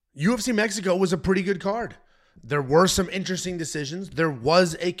UFC Mexico was a pretty good card. There were some interesting decisions. There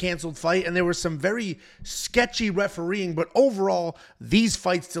was a canceled fight, and there was some very sketchy refereeing. But overall, these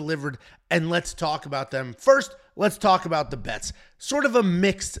fights delivered, and let's talk about them. First, let's talk about the bets. Sort of a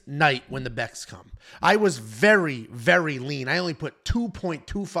mixed night when the bets come. I was very, very lean. I only put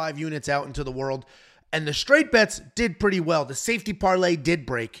 2.25 units out into the world, and the straight bets did pretty well. The safety parlay did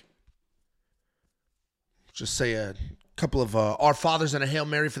break. Just say a couple of Our Fathers and a Hail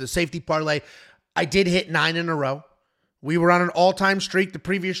Mary for the safety parlay. I did hit 9 in a row. We were on an all-time streak. The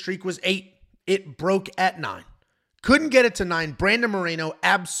previous streak was 8. It broke at 9. Couldn't get it to 9. Brandon Moreno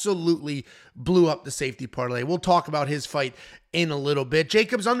absolutely blew up the safety parlay. We'll talk about his fight in a little bit.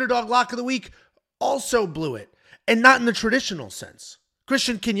 Jacob's underdog lock of the week also blew it, and not in the traditional sense.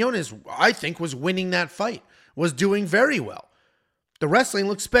 Christian Quinones, I think, was winning that fight, was doing very well. The wrestling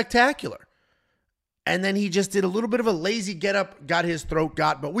looked spectacular. And then he just did a little bit of a lazy get-up, got his throat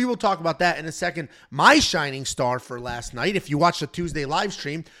got. But we will talk about that in a second. My shining star for last night, if you watched the Tuesday live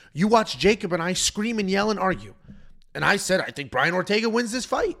stream, you watched Jacob and I scream and yell and argue. And I said, I think Brian Ortega wins this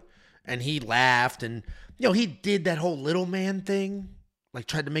fight. And he laughed. And, he did that whole little man thing. Like,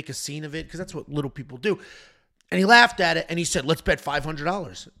 tried to make a scene of it, because that's what little people do. And he laughed at it, and he said, let's bet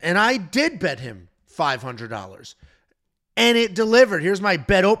 $500. And I did bet him $500. And it delivered. Here's my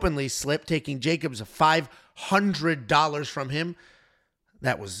bet openly slip, taking Jacobs $500 from him.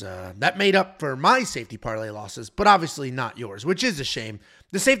 That made up for my safety parlay losses, but obviously not yours, which is a shame.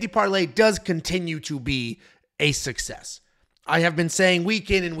 The safety parlay does continue to be a success. I have been saying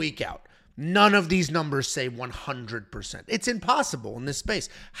week in and week out, none of these numbers say 100%. It's impossible in this space.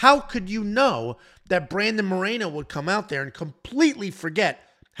 How could you know that Brandon Moreno would come out there and completely forget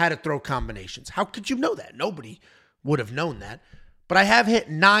how to throw combinations? How could you know that? Nobody would have known that. But I have hit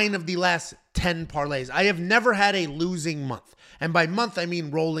 9 of the last 10 parlays. I have never had a losing month. And by month, I mean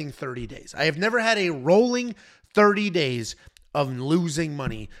rolling 30 days. I have never had a rolling 30 days of losing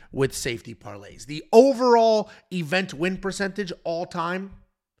money with safety parlays. The overall event win percentage all time,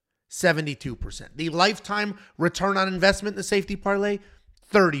 72%. The lifetime return on investment in the safety parlay,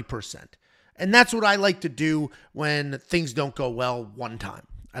 30%. And that's what I like to do when things don't go well one time.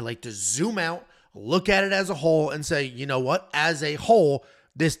 I like to zoom out, look at it as a whole, and say, you know what? As a whole,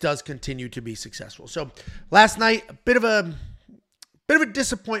 this does continue to be successful. So last night, a bit of a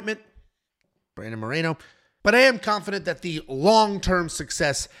disappointment, Brandon Moreno, but I am confident that the long-term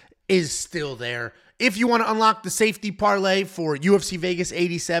success is still there. If you want to unlock the safety parlay for UFC Vegas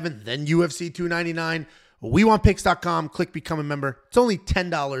 87, then UFC 299, WeWantPicks.com, click Become a Member. It's only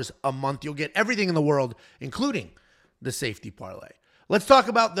 $10 a month. You'll get everything in the world, including the safety parlay. Let's talk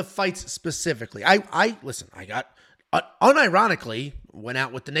about the fights specifically. Listen, I got, unironically, went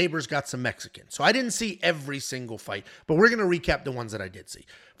out with the neighbors, got some Mexican. So I didn't see every single fight, but we're going to recap the ones that I did see.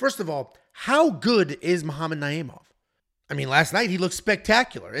 First of all, how good is Muhammad Naimov? I mean, last night he looked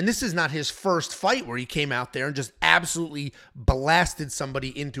spectacular. And this is not his first fight where he came out there and just absolutely blasted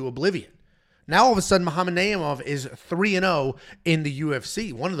somebody into oblivion. Now, all of a sudden, Muhammad Naimov is 3-0 in the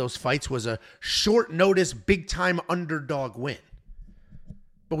UFC. One of those fights was a short notice, big-time underdog win.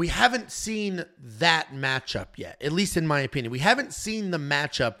 But we haven't seen that matchup yet, at least in my opinion. We haven't seen the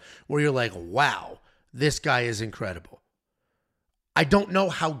matchup where you're like, wow, this guy is incredible. I don't know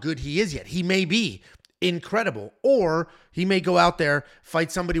how good he is yet. He may be incredible, or he may go out there,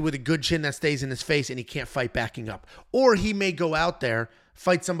 fight somebody with a good chin that stays in his face and he can't fight backing up. Or he may go out there,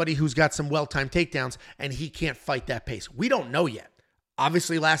 fight somebody who's got some well-timed takedowns and he can't fight that pace. We don't know yet.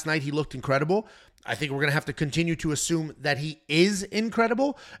 Obviously, last night he looked incredible. I think we're going to have to continue to assume that he is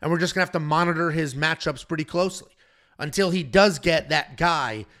incredible, and we're just going to have to monitor his matchups pretty closely until he does get that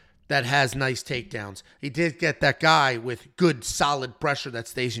guy that has nice takedowns. He did get that guy with good, solid pressure that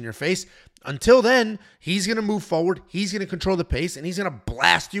stays in your face. Until then, he's going to move forward, he's going to control the pace, and he's going to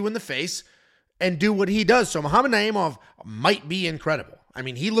blast you in the face and do what he does. So Muhammad Naimov might be incredible. I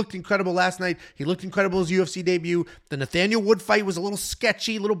mean, he looked incredible last night. He looked incredible his UFC debut. The Nathaniel Wood fight was a little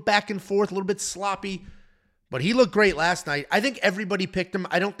sketchy, a little back and forth, a little bit sloppy. But he looked great last night. I think everybody picked him.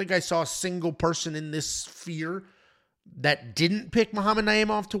 I don't think I saw a single person in this sphere that didn't pick Muhammad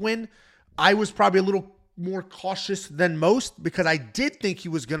Naimov to win. I was probably a little more cautious than most because I did think he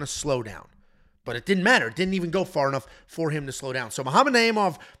was going to slow down. But it didn't matter. It didn't even go far enough for him to slow down. So Muhammad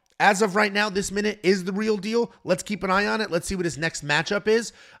Naimov, as of right now, this minute, is the real deal. Let's keep an eye on it. Let's see what his next matchup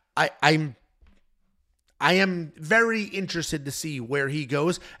is. I am very interested to see where he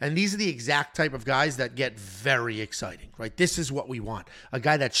goes. And these are the exact type of guys that get very exciting, right? This is what we want. A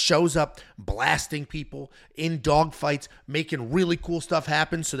guy that shows up blasting people in dogfights, making really cool stuff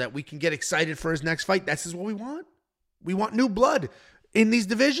happen so that we can get excited for his next fight. This is what we want. We want new blood in these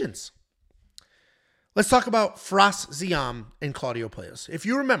divisions. Let's talk about Firas Ziam and Claudio Puelles. If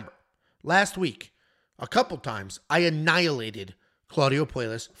you remember, last week, a couple times, I annihilated Claudio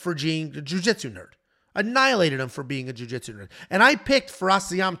Puelles for being a jiu-jitsu nerd. Annihilated him for being a jiu-jitsu nerd. And I picked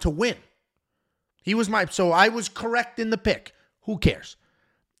Firas Ziam to win. So I was correct in the pick. Who cares?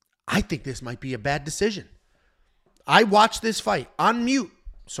 I think this might be a bad decision. I watched this fight on mute,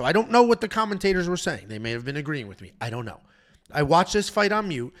 so I don't know what the commentators were saying. They may have been agreeing with me. I don't know. I watched this fight on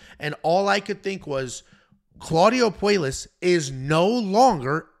mute, and all I could think was, Claudio Puelles is no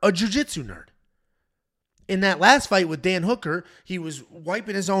longer a jiu-jitsu nerd. In that last fight with Dan Hooker, he was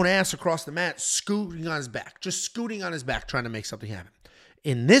wiping his own ass across the mat, scooting on his back, trying to make something happen.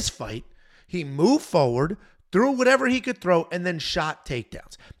 In this fight, he moved forward, threw whatever he could throw, and then shot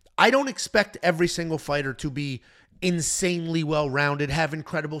takedowns. I don't expect every single fighter to be insanely well-rounded, have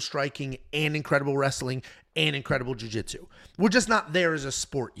incredible striking and incredible wrestling and incredible jiu-jitsu. We're just not there as a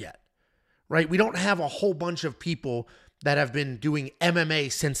sport yet, right? We don't have a whole bunch of people that have been doing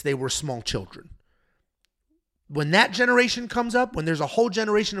MMA since they were small children. When that generation comes up, when there's a whole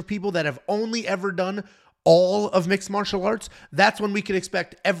generation of people that have only ever done all of mixed martial arts, that's when we can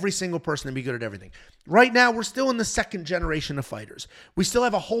expect every single person to be good at everything. Right now, we're still in the second generation of fighters. We still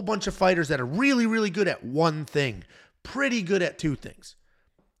have a whole bunch of fighters that are really, really good at one thing, pretty good at two things.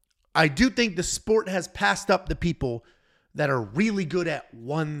 I do think the sport has passed up the people that are really good at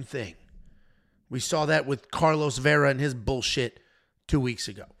one thing. We saw that with Carlos Vera and his bullshit 2 weeks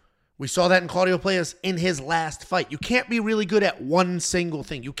ago. We saw that in Claudio Puelles in his last fight. You can't be really good at one single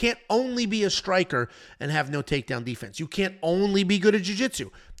thing. You can't only be a striker and have no takedown defense. You can't only be good at jiu-jitsu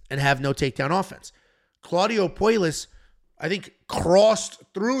and have no takedown offense. Claudio Puelles, I think, crossed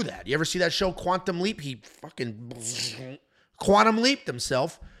through that. You ever see that show Quantum Leap? He fucking quantum leaped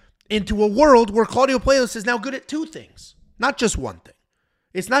himself into a world where Claudio Puelles is now good at two things, not just one thing.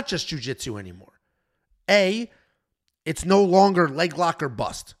 It's not just jiu-jitsu anymore. It's no longer leg lock or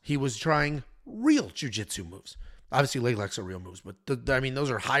bust. He was trying real jiu-jitsu moves. Obviously, leg locks are real moves, but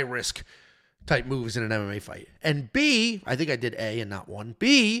those are high-risk type moves in an MMA fight. And B, I think I did A and not one.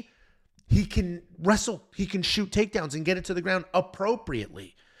 B, he can wrestle. He can shoot takedowns and get it to the ground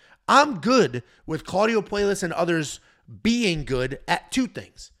appropriately. I'm good with Claudio Puelles and others being good at two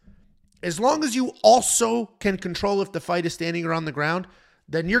things. As long as you also can control if the fight is standing or on the ground,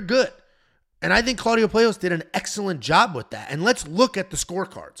 then you're good. And I think Claudio Puelles did an excellent job with that. And let's look at the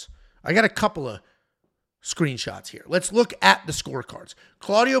scorecards. I got a couple of screenshots here. Let's look at the scorecards.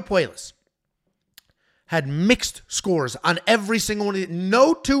 Claudio Puelles had mixed scores on every single one of these.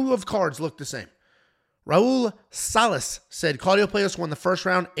 No two of cards looked the same. Raul Salas said Claudio Puelles won the first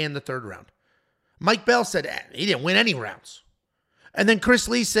round and the third round. Mike Bell said he didn't win any rounds. And then Chris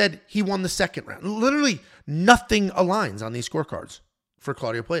Lee said he won the second round. Literally nothing aligns on these scorecards for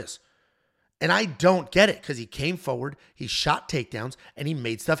Claudio Puelles. And I don't get it because he came forward, he shot takedowns, and he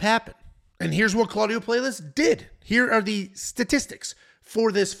made stuff happen. And here's what Claudio Puelles did. Here are the statistics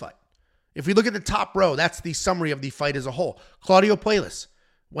for this fight. If we look at the top row, that's the summary of the fight as a whole. Claudio Puelles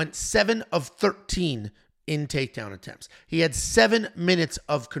went 7 of 13 in takedown attempts. He had 7 minutes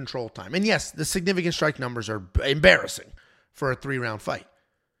of control time. And yes, the significant strike numbers are embarrassing for a 3-round fight.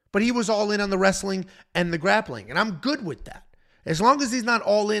 But he was all in on the wrestling and the grappling, and I'm good with that. As long as he's not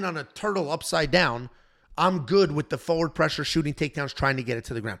all in on a turtle upside down, I'm good with the forward pressure, shooting takedowns, trying to get it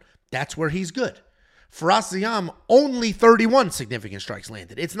to the ground. That's where he's good. Firas Ziam, only 31 significant strikes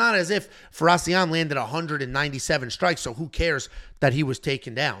landed. It's not as if Firas Ziam landed 197 strikes, so who cares that he was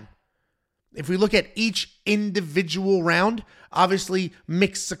taken down? If we look at each individual round, obviously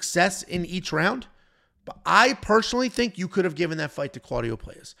mixed success in each round, but I personally think you could have given that fight to Claudio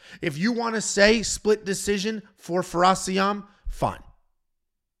Puelles. If you want to say split decision for Firas Ziam, fine.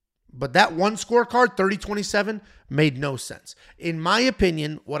 But that one scorecard, 30-27, made no sense. In my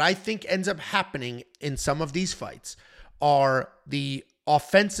opinion, what I think ends up happening in some of these fights are the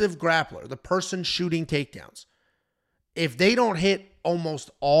offensive grappler, the person shooting takedowns. If they don't hit almost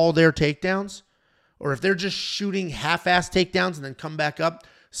all their takedowns, or if they're just shooting half-ass takedowns and then come back up,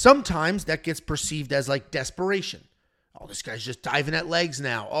 sometimes that gets perceived as like desperation. Oh, this guy's just diving at legs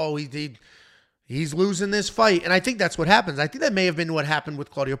now. Oh, he's losing this fight. And I think that's what happens. I think that may have been what happened with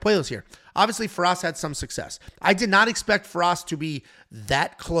Claudio Puelles here. Obviously, Firas had some success. I did not expect Firas to be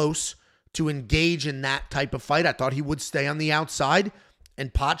that close to engage in that type of fight. I thought he would stay on the outside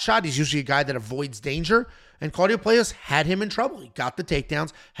and pot shot. He's usually a guy that avoids danger. And Claudio Puelles had him in trouble. He got the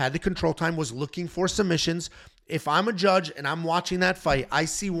takedowns, had the control time, was looking for submissions. If I'm a judge and I'm watching that fight, I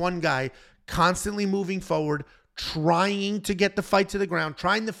see one guy constantly moving forward, trying to get the fight to the ground,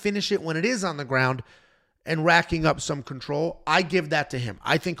 trying to finish it when it is on the ground, and racking up some control. I give that to him.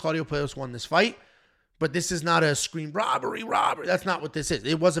 I think Claudio Playos won this fight, but this is not a scream robbery. That's not what this is.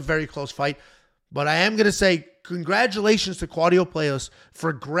 It was a very close fight, but I am going to say congratulations to Claudio Playos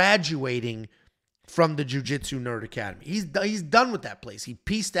for graduating from the Jiu-Jitsu Nerd Academy. He's done with that place. He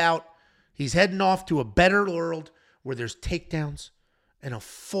pieced out. He's heading off to a better world where there's takedowns and a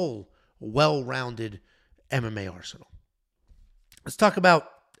full, well-rounded MMA arsenal. Let's talk about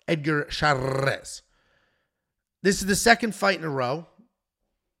Edgar Chairez. This is the second fight in a row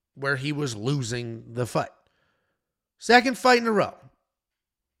where he was losing the fight. Second fight in a row.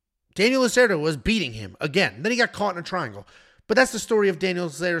 Daniel Lacerda was beating him again. Then he got caught in a triangle. But that's the story of Daniel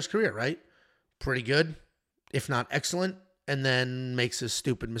Lacerda's career, right? Pretty good, if not excellent, and then makes a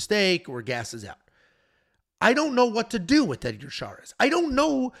stupid mistake or gasses out. I don't know what to do with Edgar Chairez. I don't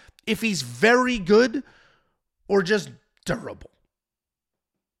know if he's very good or just durable.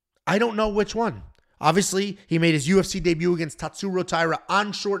 I don't know which one. Obviously, he made his UFC debut against Tatsuro Taira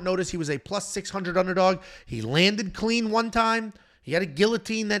on short notice. He was a plus 600 underdog. He landed clean one time. He had a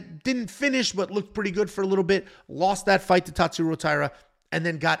guillotine that didn't finish but looked pretty good for a little bit. Lost that fight to Tatsuro Taira and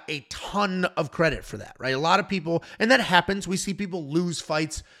then got a ton of credit for that, right? A lot of people, and that happens. We see people lose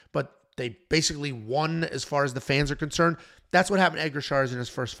fights, but they basically won as far as the fans are concerned. That's what happened to Edgar Chairez in his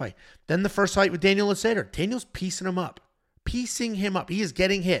first fight. Then the first fight with Daniel Lacerda. Daniel's piecing him up. He is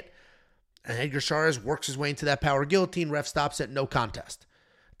getting hit. And Edgar Chairez works his way into that power guillotine. Ref stops it, no contest.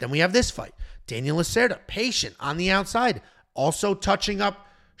 Then we have this fight. Daniel Lacerda, patient on the outside, also touching up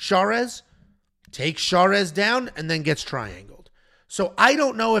Chairez, takes Chairez down, and then gets triangled. So I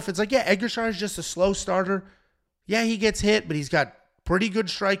don't know if it's like, yeah, Edgar Chairez is just a slow starter. Yeah, he gets hit, but he's got pretty good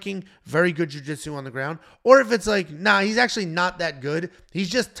striking, very good jiu-jitsu on the ground. Or if it's like, nah, he's actually not that good. He's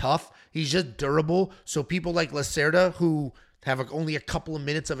just tough. He's just durable. So people like Lacerda, who have only a couple of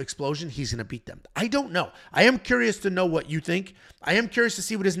minutes of explosion, he's going to beat them. I don't know. I am curious to know what you think. I am curious to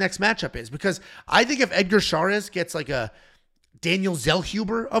see what his next matchup is, because I think if Edgar Chairez gets like a Daniel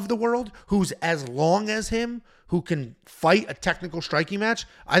Zellhuber of the world, who's as long as him, who can fight a technical striking match,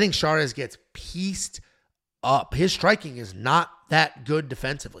 I think Chairez gets pieced up. His striking is not that good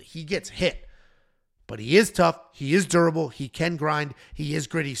defensively. He gets hit, but he is tough. He is durable. He can grind. He is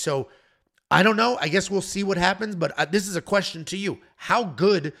gritty. So I don't know. I guess we'll see what happens, but this is a question to you. How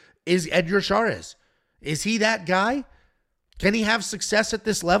good is Edgar Chairez? Is he that guy? Can he have success at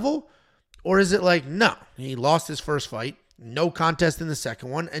this level? Or is it like, no, he lost his first fight, no contest in the second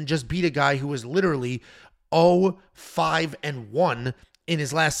one, and just beat a guy who was literally 0-5-1 in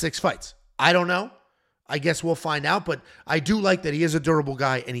his last 6 fights? I don't know. I guess we'll find out, but I do like that he is a durable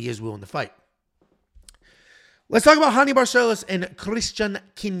guy and he is willing to fight. Let's talk about Rani Barcelos and Christian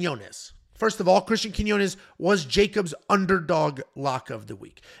Quinones. First of all, Christian Quinones was Jacob's underdog lock of the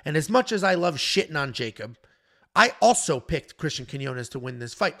week. And as much as I love shitting on Jacob, I also picked Christian Quinones to win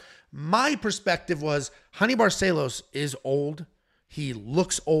this fight. My perspective was Rani Barcelos is old. He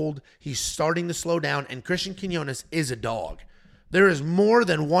looks old. He's starting to slow down. And Christian Quinones is a dog. There is more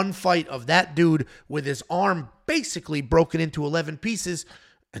than one fight of that dude with his arm basically broken into 11 pieces.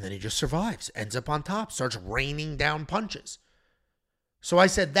 And then he just survives, ends up on top, starts raining down punches. So I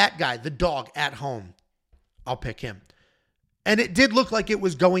said, that guy, the dog at home, I'll pick him. And it did look like it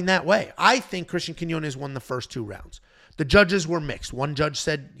was going that way. I think Christian Quinones won the first 2 rounds. The judges were mixed. One judge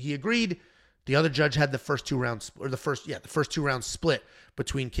said he agreed. The other judge had the first 2 rounds, or the first 2 rounds split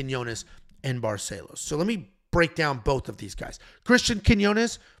between Quinones and Barcelos. So let me break down both of these guys. Christian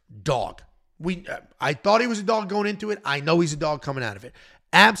Quinones, dog. I thought he was a dog going into it. I know he's a dog coming out of it.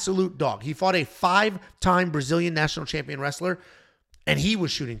 Absolute dog. He fought a 5-time Brazilian national champion wrestler, and he was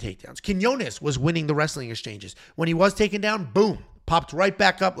shooting takedowns. Quinones was winning the wrestling exchanges. When he was taken down, boom, popped right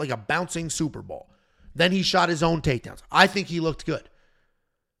back up like a bouncing Super Bowl. Then he shot his own takedowns. I think he looked good.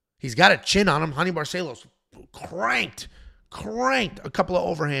 He's got a chin on him. Rani Barcelos cranked a couple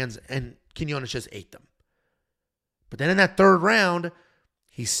of overhands, and Quinones just ate them. But then in that third round,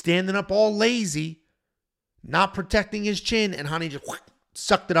 he's standing up all lazy, not protecting his chin, and Rani just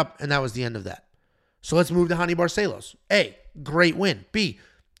sucked it up, and that was the end of that. So let's move to Rani Barcelos. A, great win. B,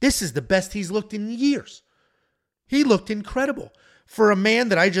 this is the best he's looked in years. He looked incredible. For a man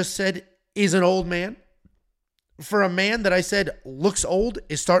that I just said is an old man, for a man that I said looks old,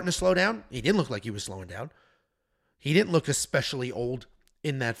 is starting to slow down, he didn't look like he was slowing down. He didn't look especially old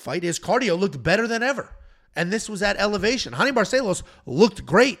in that fight. His cardio looked better than ever. And this was at elevation. Rani Barcelos looked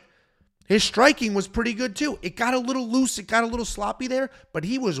great. His striking was pretty good too. It got a little loose. It got a little sloppy there, but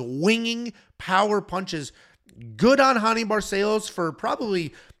he was winging power punches. Good on Rani Barcelos for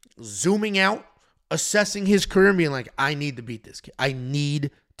probably zooming out, assessing his career and being like, I need to beat this kid. I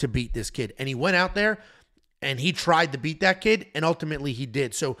need to beat this kid. And he went out there And he tried to beat that kid, and ultimately he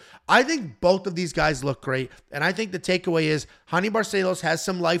did. So I think both of these guys look great. And I think the takeaway is Hani Barcelos has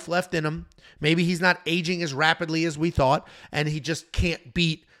some life left in him. Maybe he's not aging as rapidly as we thought, and he just can't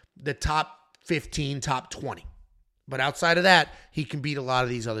beat the top 15, top 20. But outside of that, he can beat a lot of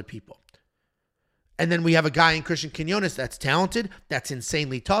these other people. And then we have a guy in Christian Quiñones that's talented, that's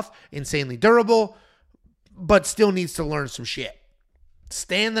insanely tough, insanely durable, but still needs to learn some shit.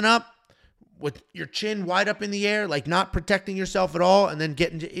 Standing up with your chin wide up in the air, like not protecting yourself at all, and then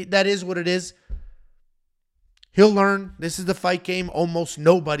that is what it is. He'll learn. This is the fight game. Almost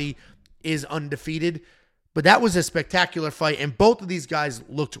nobody is undefeated. But that was a spectacular fight, and both of these guys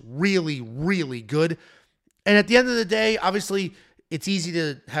looked really, really good. And at the end of the day, obviously, it's easy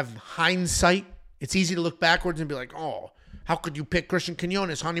to have hindsight. It's easy to look backwards and be like, oh, how could you pick Christian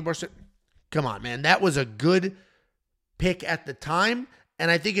Quiñones, Hani Barcelos? Come on, man. That was a good pick at the time,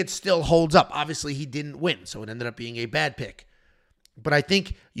 and I think it still holds up. Obviously, he didn't win, so it ended up being a bad pick. But I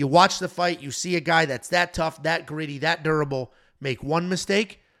think you watch the fight, you see a guy that's that tough, that gritty, that durable, make one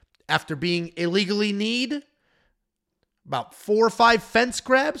mistake after being illegally kneed. About 4 or 5 fence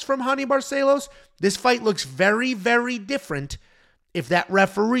grabs from Hani Barcelos. This fight looks very, very different if that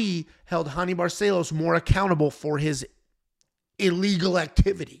referee held Hani Barcelos more accountable for his illegal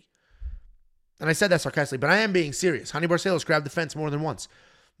activity. And I said that sarcastically, but I am being serious. Hani Barcelos grabbed the fence more than once.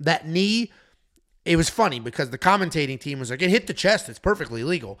 That knee, it was funny because the commentating team was like, it hit the chest. It's perfectly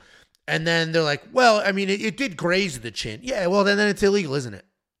legal. And then they're like, well, I mean, it did graze the chin. Yeah, well, then it's illegal, isn't it?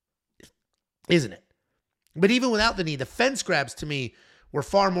 Isn't it? But even without the knee, the fence grabs to me were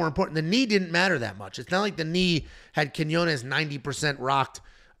far more important. The knee didn't matter that much. It's not like the knee had Quiñones 90% rocked.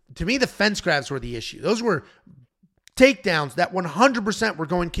 To me, the fence grabs were the issue. Those were takedowns that 100% were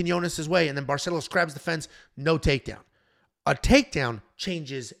going Quiñones' way, and then Barcelos grabs the fence, no takedown. A takedown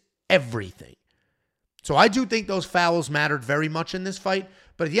changes everything. So I do think those fouls mattered very much in this fight,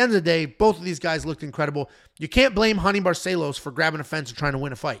 but at the end of the day, both of these guys looked incredible. You can't blame Hani Barcelos for grabbing a fence and trying to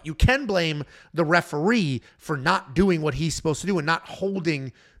win a fight. You can blame the referee for not doing what he's supposed to do and not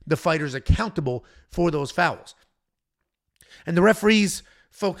holding the fighters accountable for those fouls. And the referees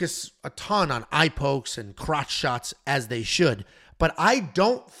focus a ton on eye pokes and crotch shots, as they should. But I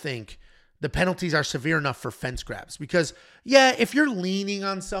don't think the penalties are severe enough for fence grabs. Because, yeah, if you're leaning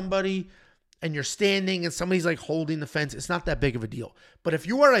on somebody and you're standing and somebody's like holding the fence, it's not that big of a deal. But if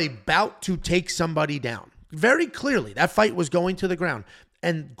you are about to take somebody down, very clearly that fight was going to the ground,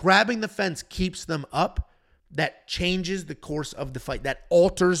 and grabbing the fence keeps them up, that changes the course of the fight. That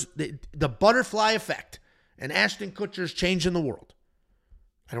alters the butterfly effect. And Ashton Kutcher's changing the world.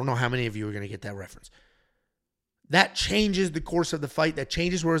 I don't know how many of you are going to get that reference. That changes the course of the fight. That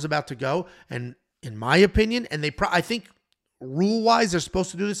changes where it's about to go. And in my opinion, and I think rule-wise they're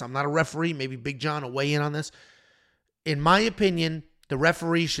supposed to do this. I'm not a referee. Maybe Big John will weigh in on this. In my opinion, the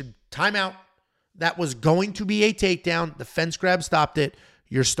referee should time out. That was going to be a takedown. The fence grab stopped it.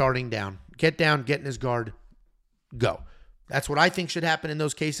 You're starting down. Get down, get in his guard, go. That's what I think should happen in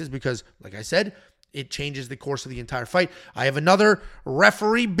those cases because, like I said, it changes the course of the entire fight. I have another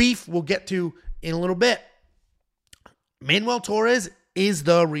referee beef we'll get to in a little bit. Manuel Torres is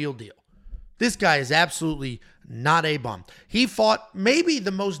the real deal. This guy is absolutely not a bum. He fought maybe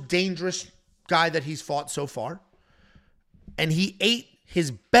the most dangerous guy that he's fought so far, and he ate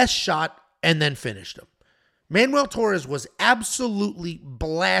his best shot and then finished him. Manuel Torres was absolutely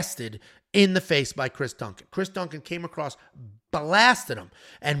blasted in the face by Chris Duncan. Chris Duncan came across, blasted him.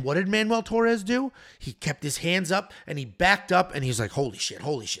 And what did Manuel Torres do? He kept his hands up and he backed up and he's like, holy shit,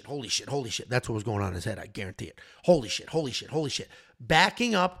 holy shit, holy shit, holy shit. That's what was going on in his head, I guarantee it. Holy shit, holy shit, holy shit.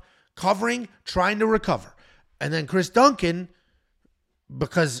 Backing up, covering, trying to recover. And then Chris Duncan,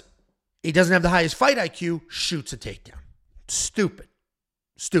 because he doesn't have the highest fight IQ, shoots a takedown. Stupid.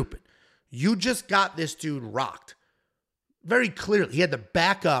 You just got this dude rocked. Very clearly, he had to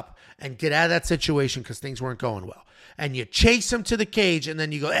back up and get out of that situation because things weren't going well. And you chase him to the cage, and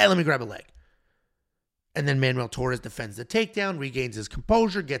then you go, hey, let me grab a leg. And then Manuel Torres defends the takedown, regains his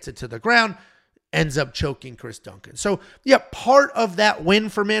composure, gets it to the ground, ends up choking Chris Duncan. So, yeah, part of that win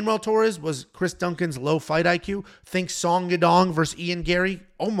for Manuel Torres was Chris Duncan's low fight IQ. Think Song Yadong versus Ian Gary,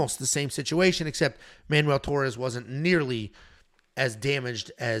 almost the same situation, except Manuel Torres wasn't nearly as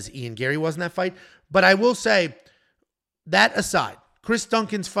damaged as Ian Gary was in that fight. But I will say, that aside, Chris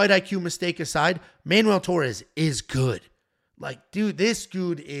Duncan's fight IQ mistake aside, Manuel Torres is good. Like, dude, this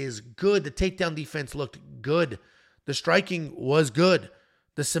dude is good. The takedown defense looked good. The striking was good.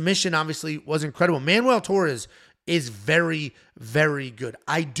 The submission obviously was incredible. Manuel Torres is very, very good.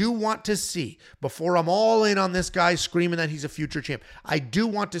 I do want to see, before I'm all in on this guy screaming that he's a future champ, I do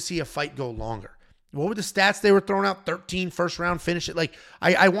want to see a fight go longer. What were the stats they were throwing out? 13 first-round finish. Like,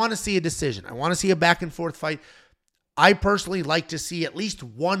 I want to see a decision. I want to see a back-and-forth fight. I personally like to see at least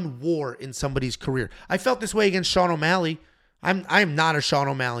one war in somebody's career. I felt this way against Sean O'Malley. I'm not a Sean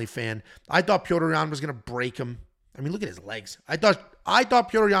O'Malley fan. I thought Petr Yan was going to break him. I mean, look at his legs. I thought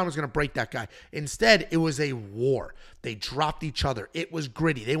Petr Yan was going to break that guy. Instead, it was a war. They dropped each other. It was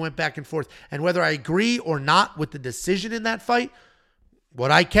gritty. They went back and forth. And whether I agree or not with the decision in that fight, what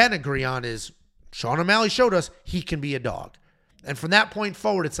I can agree on is Sean O'Malley showed us he can be a dog. And from that point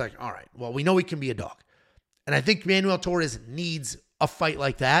forward, it's like, all right, well, we know he can be a dog. And I think Manuel Torres needs a fight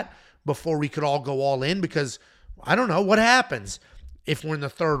like that before we could all go all in, because I don't know what happens if we're in the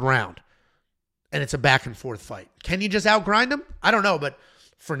third round and it's a back and forth fight. Can you just outgrind him? I don't know. But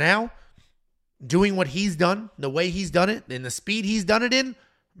for now, doing what he's done, the way he's done it, and the speed he's done it in,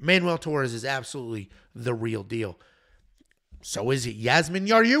 Manuel Torres is absolutely the real deal. So is it Yasmin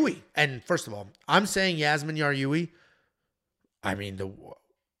Yaryui? And first of all, I'm saying Yasmin Yaryui. I mean,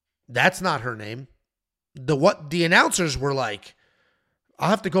 that's not her name. The announcers were like, I'll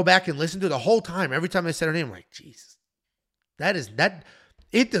have to go back and listen to the whole time. Every time I said her name, I'm like, Jesus,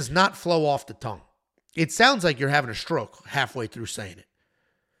 it does not flow off the tongue. It sounds like you're having a stroke halfway through saying it.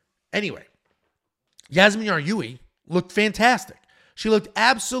 Anyway, Yasmin Yaryui looked fantastic. She looked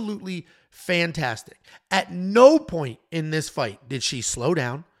absolutely fantastic. At no point in this fight did she slow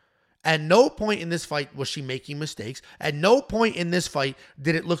down. At no point in this fight was she making mistakes. At no point in this fight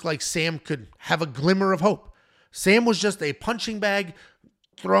did it look like Sam could have a glimmer of hope. Sam was just a punching bag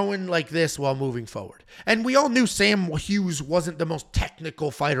throwing like this while moving forward. And we all knew Sam Hughes wasn't the most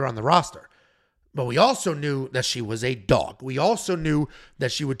technical fighter on the roster. But we also knew that she was a dog. We also knew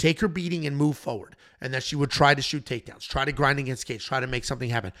that she would take her beating and move forward, and that she would try to shoot takedowns, try to grind against cage, try to make something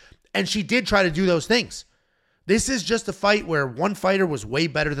happen. And she did try to do those things. This is just a fight where one fighter was way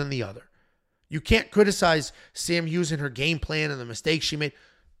better than the other. You can't criticize Sam Hughes and her game plan and the mistakes she made.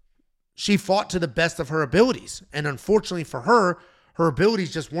 She fought to the best of her abilities. And unfortunately for her, her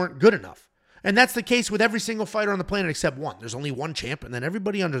abilities just weren't good enough. And that's the case with every single fighter on the planet except one. There's only one champ, and then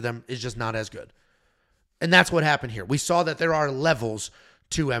everybody under them is just not as good. And that's what happened here. We saw that there are levels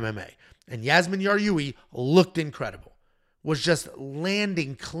to MMA. And Yasmin Yaryui looked incredible. Was just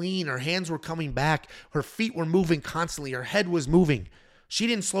landing clean. Her hands were coming back. Her feet were moving constantly. Her head was moving. She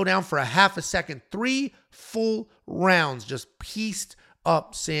didn't slow down for a half a second. 3 full rounds just pieced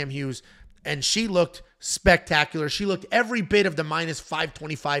up Sam Hughes. And she looked spectacular. She looked every bit of the minus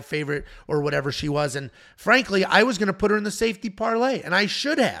 525 favorite or whatever she was. And frankly, I was going to put her in the safety parlay. And I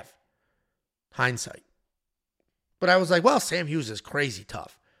should have. Hindsight. But I was like, well, Sam Hughes is crazy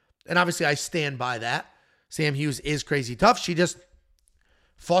tough. And obviously I stand by that. Sam Hughes is crazy tough. She just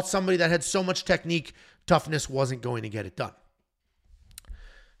fought somebody that had so much technique, toughness wasn't going to get it done.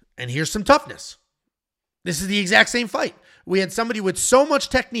 And here's some toughness. This is the exact same fight. We had somebody with so much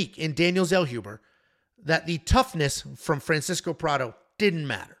technique in Daniel Zellhuber that the toughness from Francisco Prado didn't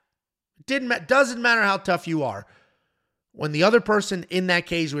matter. Doesn't matter how tough you are. When the other person in that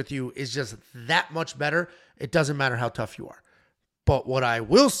cage with you is just that much better, it doesn't matter how tough you are. But what I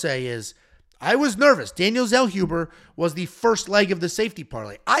will say is, I was nervous. Daniel Zellhuber was the first leg of the safety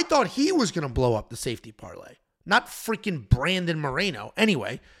parlay. I thought he was going to blow up the safety parlay. Not freaking Brandon Moreno.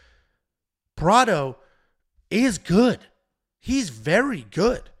 Anyway, Prado is good. He's very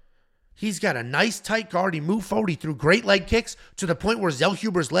good. He's got a nice tight guard. He moved forward. He threw great leg kicks to the point where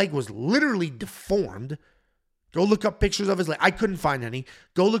Zellhuber's leg was literally deformed. Go look up pictures of his leg. I couldn't find any.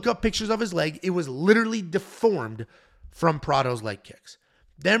 Go look up pictures of his leg. It was literally deformed from Prado's leg kicks.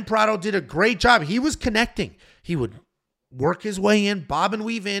 Then Prado did a great job. He was connecting. He would work his way in, bob and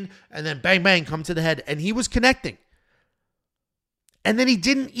weave in, and then bang, bang, come to the head. And he was connecting. And then he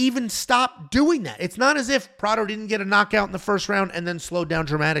didn't even stop doing that. It's not as if Prado didn't get a knockout in the first round and then slowed down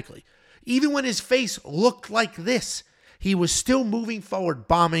dramatically. Even when his face looked like this, he was still moving forward,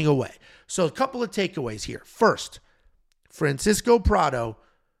 bombing away. So a couple of takeaways here. First, Francisco Prado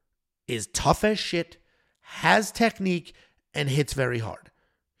is tough as shit, has technique, and hits very hard.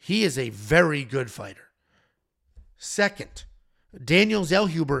 He is a very good fighter. Second, Daniel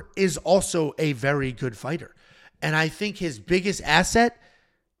Zellhuber is also a very good fighter. And I think his biggest asset,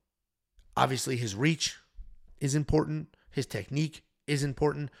 obviously his reach is important. His technique is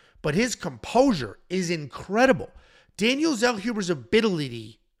important. But his composure is incredible. Daniel Zellhuber's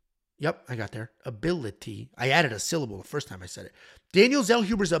ability, yep, I got there. Ability. I added a syllable the first time I said it. Daniel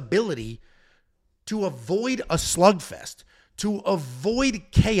Zellhuber's ability to avoid a slugfest, to avoid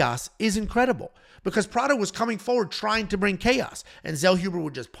chaos is incredible. Because Prado was coming forward trying to bring chaos. And Zellhuber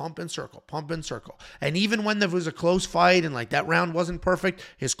would just pump and circle. And even when there was a close fight and like that round wasn't perfect,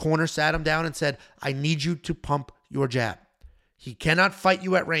 his corner sat him down and said, I need you to pump your jab. He cannot fight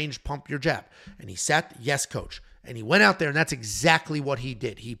you at range, pump your jab. And he sat, yes, coach. And he went out there and that's exactly what he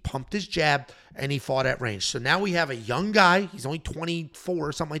did. He pumped his jab and he fought at range. So now we have a young guy, he's only 24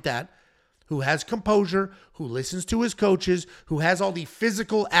 or something like that, who has composure, who listens to his coaches, who has all the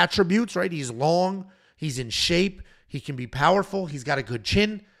physical attributes, right? He's long, he's in shape, he can be powerful, he's got a good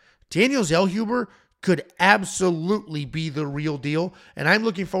chin. Daniel Zellhuber could absolutely be the real deal. And I'm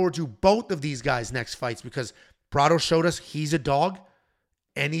looking forward to both of these guys' next fights because Prado showed us he's a dog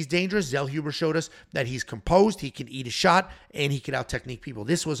and he's dangerous. Zellhuber showed us that he's composed, he can eat a shot, and he can out-technique people.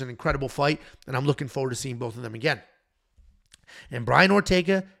 This was an incredible fight, and I'm looking forward to seeing both of them again. And Brian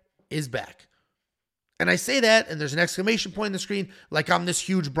Ortega is back. And I say that, and there's an exclamation point on the screen, like I'm this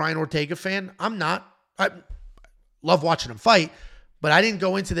huge Brian Ortega fan. I'm not. I love watching him fight, but I didn't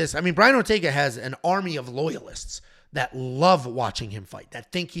go into this. I mean, Brian Ortega has an army of loyalists that love watching him fight,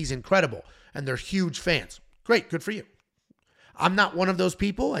 that think he's incredible, and they're huge fans. Great, good for you. I'm not one of those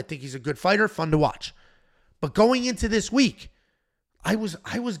people. I think he's a good fighter, fun to watch. But going into this week, I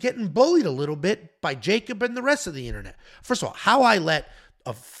was getting bullied a little bit by Jacob and the rest of the internet. First of all, how I let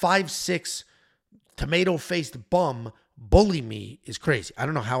a 5'6" tomato-faced bum bully me is crazy. I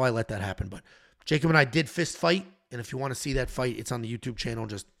don't know how I let that happen, but Jacob and I did fist fight, and if you want to see that fight, it's on the YouTube channel.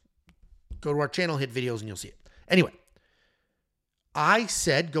 Just go to our channel, hit videos, and you'll see it. Anyway, I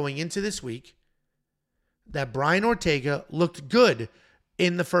said going into this week that Brian Ortega looked good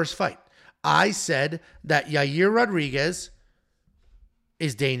in the first fight. I said that Yair Rodriguez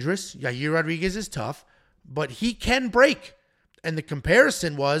is dangerous. Yair Rodriguez is tough, but he can break. And the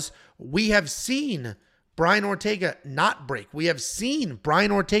comparison was, we have seen Brian Ortega not break. We have seen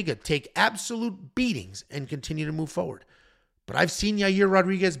Brian Ortega take absolute beatings and continue to move forward. But I've seen Yair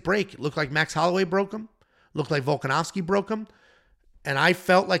Rodriguez break. It looked like Max Holloway broke him. Looked like Volkanovski broke him. And I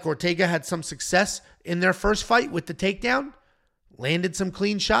felt like Ortega had some success in their first fight with the takedown. Landed some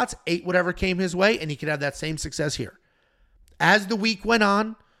clean shots, ate whatever came his way, and he could have that same success here. As the week went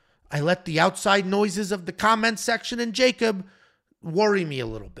on, I let the outside noises of the comment section and Jacob worry me a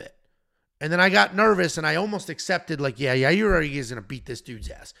little bit. And then I got nervous and I almost accepted, like, yeah, Yair Rodriguez is going to beat this dude's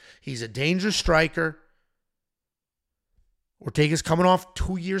ass. He's a dangerous striker. Ortega's coming off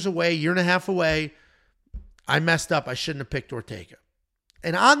 2 years away, year and a half away. I messed up. I shouldn't have picked Ortega.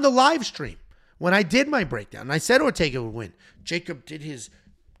 And on the live stream, when I did my breakdown, and I said Ortega would win, Jacob did his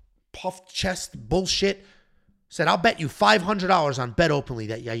puffed chest bullshit, said, I'll bet you $500 on Bet Openly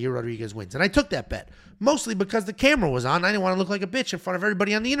that Yair Rodriguez wins. And I took that bet, mostly because the camera was on. I didn't want to look like a bitch in front of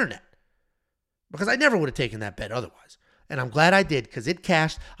everybody on the internet, because I never would have taken that bet otherwise. And I'm glad I did, because it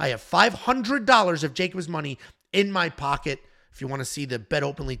cashed. I have $500 of Jacob's money in my pocket. If you want to see the Bet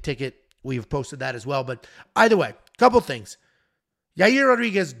Openly ticket, we've posted that as well. But either way, couple things. Yair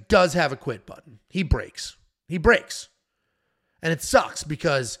Rodriguez does have a quit button. He breaks. And it sucks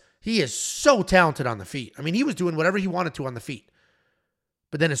because he is so talented on the feet. I mean, he was doing whatever he wanted to on the feet.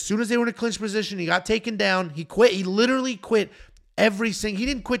 But then as soon as they were in a clinch position, he got taken down. He quit. He literally quit he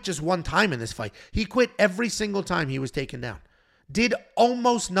didn't quit just one time in this fight. He quit every single time he was taken down. Did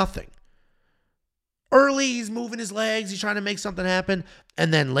almost nothing. Early, he's moving his legs. He's trying to make something happen.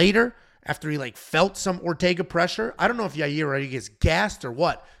 And then later, after he felt some Ortega pressure, I don't know if Yair Rodriguez gassed or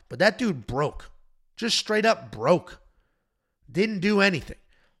what, but that dude broke. Just straight up broke. Didn't do anything.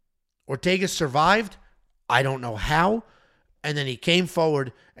 Ortega survived. I don't know how. And then he came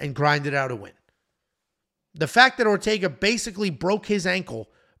forward and grinded out a win. The fact that Ortega basically broke his ankle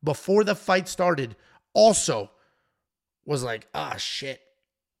before the fight started also was like, shit,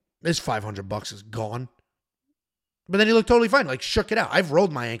 this $500 is gone. But then he looked totally fine, shook it out. I've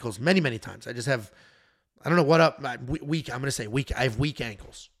rolled my ankles many, many times. I just have, I don't know what up, weak, I'm going to say weak. I have weak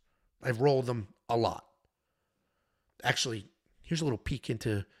ankles. I've rolled them a lot. Actually, here's a little peek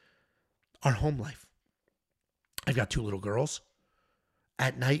into our home life. I've got 2 little girls.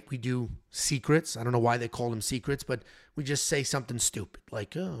 At night, we do secrets. I don't know why they call them secrets, but we just say something stupid.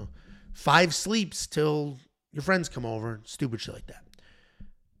 5 sleeps till your friends come over. Stupid shit like that.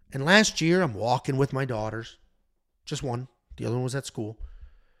 And last year, I'm walking with my daughters. Just one. The other one was at school.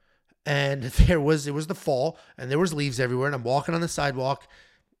 And it was the fall, and there was leaves everywhere, and I'm walking on the sidewalk,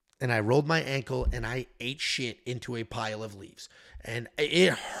 and I rolled my ankle, and I ate shit into a pile of leaves. And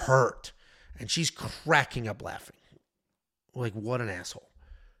it hurt. And she's cracking up laughing. What an asshole.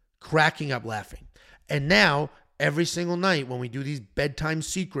 Cracking up laughing. And now, every single night when we do these bedtime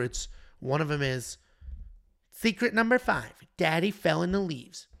secrets, one of them is, Secret number 5, Daddy fell in the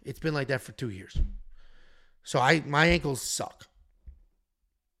leaves. It's been like that for 2 years. So my ankles suck.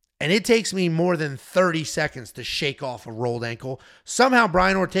 And it takes me more than 30 seconds to shake off a rolled ankle. Somehow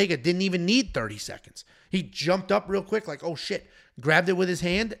Brian Ortega didn't even need 30 seconds. He jumped up real quick like, oh shit, grabbed it with his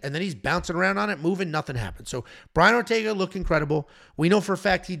hand, and then he's bouncing around on it, moving, nothing happened. So Brian Ortega looked incredible. We know for a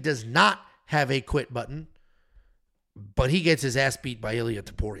fact he does not have a quit button, but he gets his ass beat by Ilia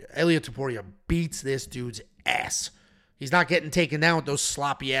Topuria. Ilia Topuria beats this dude's ass. He's not getting taken down with those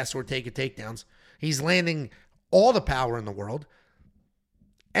sloppy ass Ortega takedowns. He's landing all the power in the world.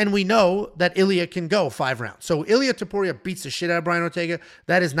 And we know that Ilia can go 5 rounds. So Ilia Topuria beats the shit out of Brian Ortega.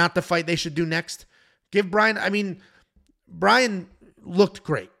 That is not the fight they should do next. Brian looked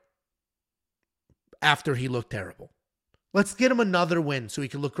great after he looked terrible. Let's get him another win so he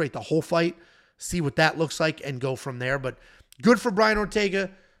can look great the whole fight, see what that looks like, and go from there. But good for Brian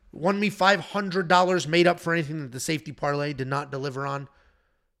Ortega. Won me $500 made up for anything that the safety parlay did not deliver on.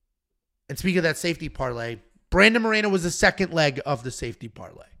 And speaking of that safety parlay, Brandon Moreno was the second leg of the safety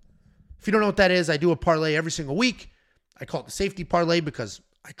parlay. If you don't know what that is, I do a parlay every single week. I call it the safety parlay because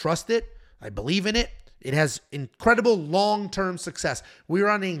I trust it. I believe in it. It has incredible long-term success. We're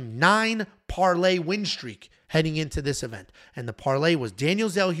on a 9 parlay win streak heading into this event. And the parlay was Daniel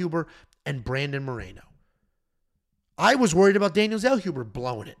Zellhuber and Brandon Moreno. I was worried about Daniel Zellhuber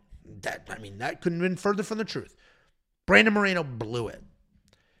blowing it. That couldn't have been further from the truth. Brandon Moreno blew it.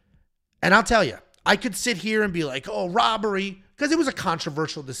 And I'll tell you, I could sit here and be like, oh, robbery, because it was a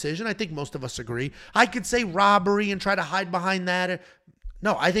controversial decision. I think most of us agree. I could say robbery and try to hide behind that.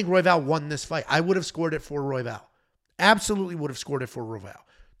 No, I think Royval won this fight. I would have scored it for Royval. Absolutely would have scored it for Royval.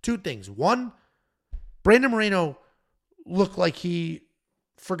 2 things. 1, Brandon Moreno looked like he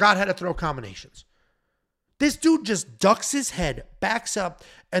forgot how to throw combinations. This dude just ducks his head, backs up,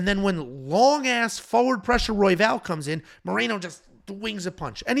 and then when long-ass forward pressure Royval comes in, Moreno just wings a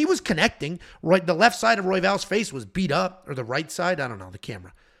punch. And he was connecting. Right, the left side of Royval's face was beat up, or the right side, I don't know, the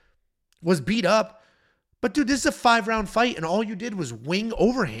camera, was beat up. But dude, this is a 5-round fight, and all you did was wing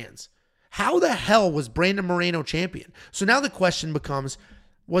overhands. How the hell was Brandon Moreno champion? So now the question becomes,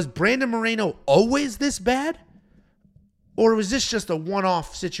 was Brandon Moreno always this bad? Or was this just a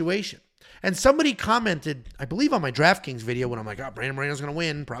one-off situation? And somebody commented, I believe on my DraftKings video, when I'm like, oh, Brandon Moreno's going to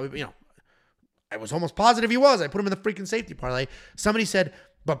win. Probably, I was almost positive he was. I put him in the freaking safety parlay. Somebody said,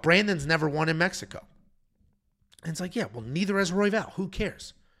 but Brandon's never won in Mexico. And it's like, yeah, well, neither has Royval. Who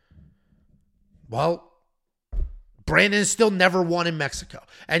cares? Well, Brandon still never won in Mexico.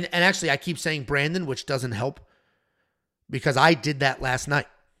 And actually, I keep saying Brandon, which doesn't help, because I did that last night.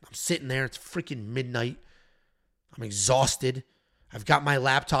 I'm sitting there. It's freaking midnight. I'm exhausted. I've got my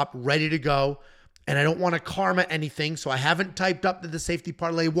laptop ready to go, and I don't want to karma anything, so I haven't typed up the safety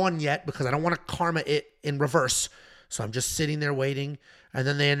parlay 1 yet because I don't want to karma it in reverse. So I'm just sitting there waiting, and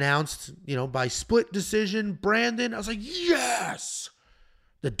then they announced, by split decision, Brandon. I was like, yes!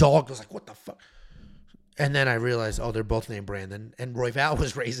 The dog was like, what the fuck? And then I realized, oh, they're both named Brandon, and Royval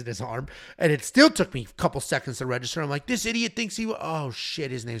was raising his arm, and it still took me a couple seconds to register. I'm like, this idiot thinks oh,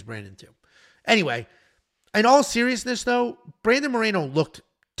 shit, his name's Brandon too. Anyway, in all seriousness, though, Brandon Moreno looked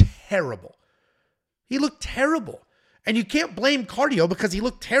terrible. He looked terrible. And you can't blame cardio because he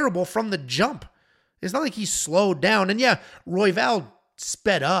looked terrible from the jump. It's not like he slowed down. And yeah, Royval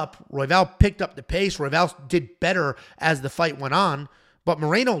sped up. Royval picked up the pace. Royval did better as the fight went on. But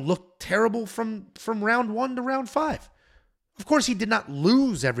Moreno looked terrible from round 1 to round 5. Of course, he did not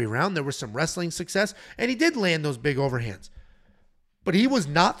lose every round. There was some wrestling success. And he did land those big overhands. But he was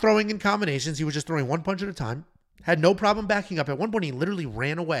not throwing in combinations. He was just throwing 1 punch at a time. Had no problem backing up. At one point, he literally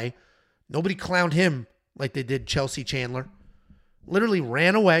ran away. Nobody clowned him like they did Chelsea Chandler. Literally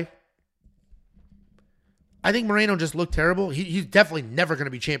ran away. I think Moreno just looked terrible. He's definitely never going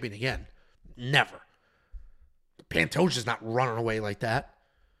to be champion again. Never. Pantoja's not running away like that.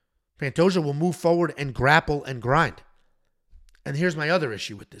 Pantoja will move forward and grapple and grind. And here's my other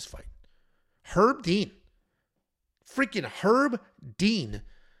issue with this fight. Herb Dean. Freaking Herb Dean.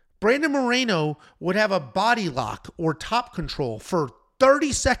 Brandon Moreno would have a body lock or top control for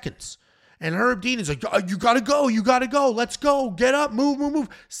 30 seconds. And Herb Dean is like, oh, you got to go. Let's go. Get up, move.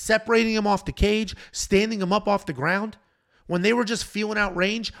 Separating him off the cage, standing him up off the ground. When they were just feeling out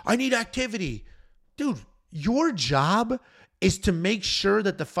range, I need activity. Dude, your job is to make sure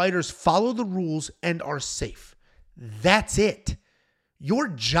that the fighters follow the rules and are safe. That's it. Your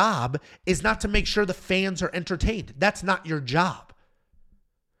job is not to make sure the fans are entertained. That's not your job.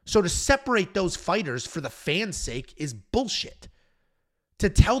 So to separate those fighters for the fans' sake is bullshit. To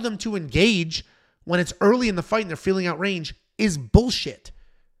tell them to engage when it's early in the fight and they're feeling out range is bullshit.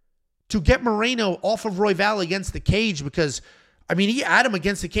 to get Moreno off of Royval against the cage because, I mean, he had him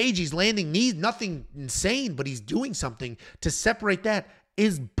against the cage. He's landing knees, nothing insane, but he's doing something to separate that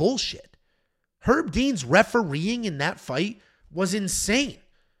is bullshit. Herb Dean's refereeing in that fight was insane.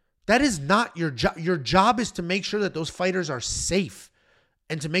 That is not your job. Your job is to make sure that those fighters are safe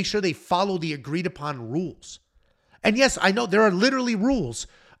and to make sure they follow the agreed upon rules. And yes, I know there are literally rules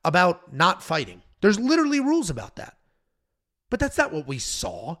about not fighting. There's literally rules about that. But that's not what we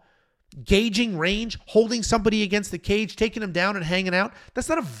saw. Gauging range, holding somebody against the cage, taking them down and hanging out. That's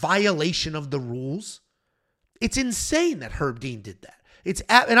not a violation of the rules. It's insane that Herb Dean did that.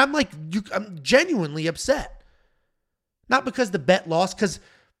 And I'm genuinely upset. Not because the bet lost, because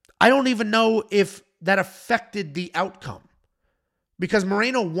I don't even know if that affected the outcome. Because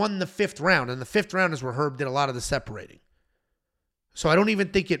Moreno won the 5th round, and the 5th round is where Herb did a lot of the separating. So I don't even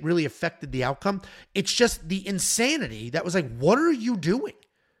think it really affected the outcome. It's just the insanity that was like, what are you doing?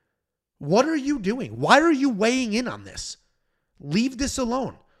 What are you doing? Why are you weighing in on this? Leave this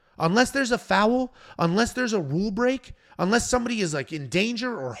alone. Unless there's a foul, unless there's a rule break, unless somebody is like in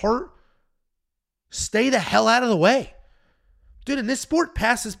danger or hurt, stay the hell out of the way. Dude, and this sport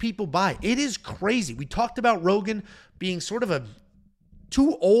passes people by. It is crazy. We talked about Rogan being sort of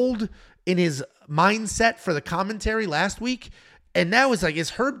too old in his mindset for the commentary last week. And now it's like, is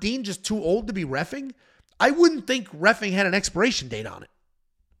Herb Dean just too old to be reffing? I wouldn't think reffing had an expiration date on it.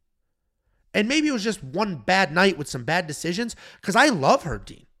 And maybe it was just one bad night with some bad decisions, because I love Herb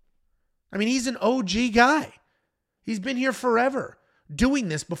Dean. I mean, he's an OG guy. He's been here forever doing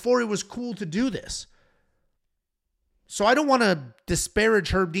this before it was cool to do this. So I don't want to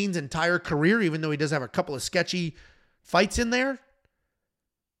disparage Herb Dean's entire career, even though he does have a couple of sketchy fights in there.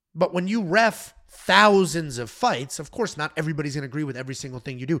 But when you ref thousands of fights, of course, not everybody's going to agree with every single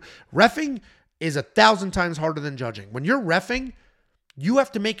thing you do. Reffing is 1,000 times harder than judging. When you're reffing, you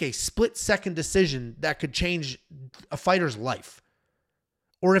have to make a split-second decision that could change a fighter's life.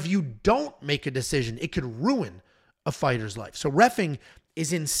 Or if you don't make a decision, it could ruin a fighter's life. So reffing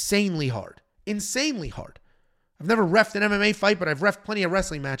is insanely hard. Insanely hard. I've never reffed an MMA fight, but I've reffed plenty of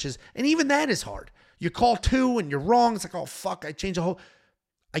wrestling matches, and even that is hard. You call 2 and you're wrong. It's like, oh, fuck, I changed the whole...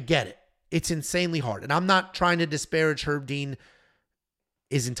 I get it. It's insanely hard. And I'm not trying to disparage Herb Dean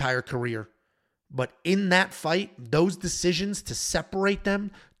his entire career. But in that fight, those decisions to separate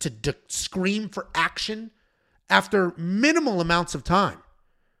them, to scream for action after minimal amounts of time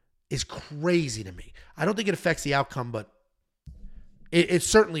is crazy to me. I don't think it affects the outcome, but it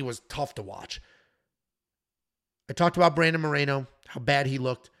certainly was tough to watch. I talked about Brandon Moreno, how bad he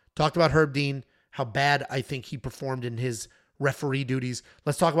looked. Talked about Herb Dean, how bad I think he performed in his referee duties.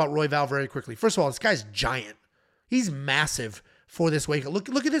 Let's talk about Royval very quickly. First of all, this guy's giant. He's massive for this weight. Look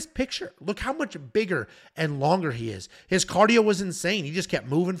at this picture. Look how much bigger and longer he is. His cardio was insane. He just kept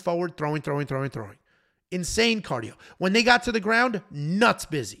moving forward, throwing. Insane cardio. When they got to the ground, nuts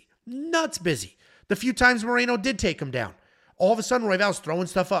busy. The few times Moreno did take him down, all of a sudden Royval's throwing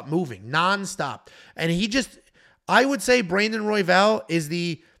stuff up, moving nonstop. And I would say Brandon Royval is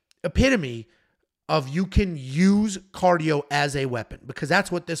the epitome of you can use cardio as a weapon, because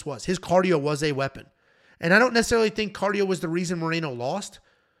that's what this was. His cardio was a weapon. And I don't necessarily think cardio was the reason Moreno lost,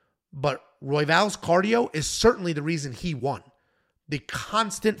 but Royval's cardio is certainly the reason he won. The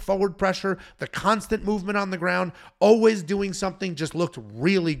constant forward pressure, the constant movement on the ground, always doing something, just looked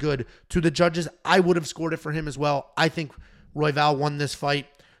really good to the judges. I would have scored it for him as well. I think Royval won this fight.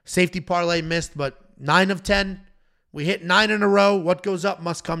 Safety parlay missed, but 9 of 10. We hit 9 in a row. What goes up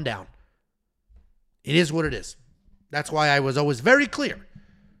must come down. It is what it is. That's why I was always very clear.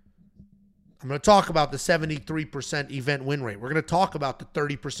 I'm going to talk about the 73% event win rate. We're going to talk about the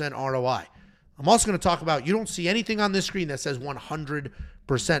 30% ROI. I'm also going to talk about, you don't see anything on this screen that says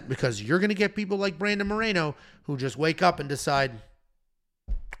 100%, because you're going to get people like Brandon Moreno who just wake up and decide,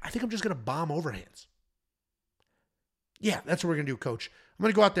 I think I'm just going to bomb overhands. Yeah, that's what we're going to do, coach. I'm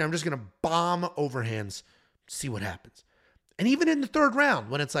going to go out there. I'm just going to bomb overhands, see what happens. And even in the 3rd round,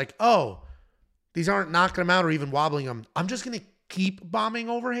 when it's like, oh, these aren't knocking them out or even wobbling them, I'm just going to keep bombing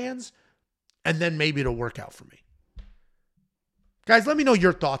overhands, and then maybe it'll work out for me. Guys, let me know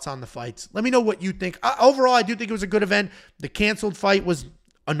your thoughts on the fights. Let me know what you think. Overall, I do think it was a good event. The canceled fight was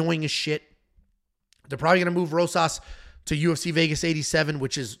annoying as shit. They're probably going to move Rosas to UFC Vegas 87,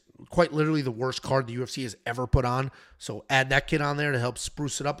 which is quite literally the worst card the UFC has ever put on. So add that kid on there to help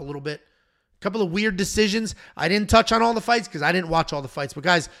spruce it up a little bit. A couple of weird decisions. I didn't touch on all the fights because I didn't watch all the fights. But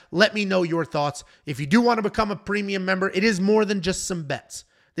guys, let me know your thoughts. If you do want to become a premium member, it is more than just some bets.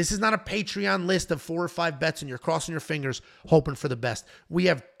 This is not a Patreon list of 4 or 5 bets and you're crossing your fingers hoping for the best. We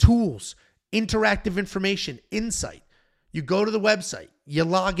have tools, interactive information, insight. You go to the website, you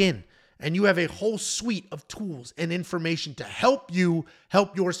log in, And you have a whole suite of tools and information to help you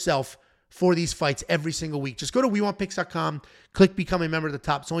help yourself for these fights every single week. Just go to WeWantPicks.com, click Become a Member at the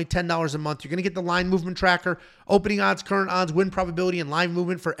top. It's only $10 a month. You're going to get the line movement tracker, opening odds, current odds, win probability, and live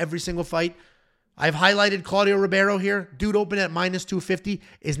movement for every single fight. I've highlighted Claudio Ribeiro here. Dude opened at minus 250,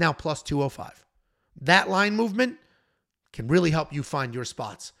 is now plus 205. That line movement can really help you find your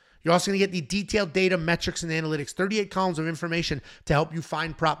spots. You're also going to get the detailed data, metrics, and analytics, 38 columns of information to help you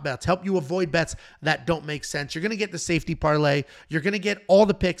find prop bets, help you avoid bets that don't make sense. You're going to get the safety parlay. You're going to get all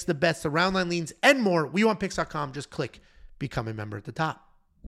the picks, the bets, the round line leans, and more. WeWantPicks.com. Just click Become a Member at the top.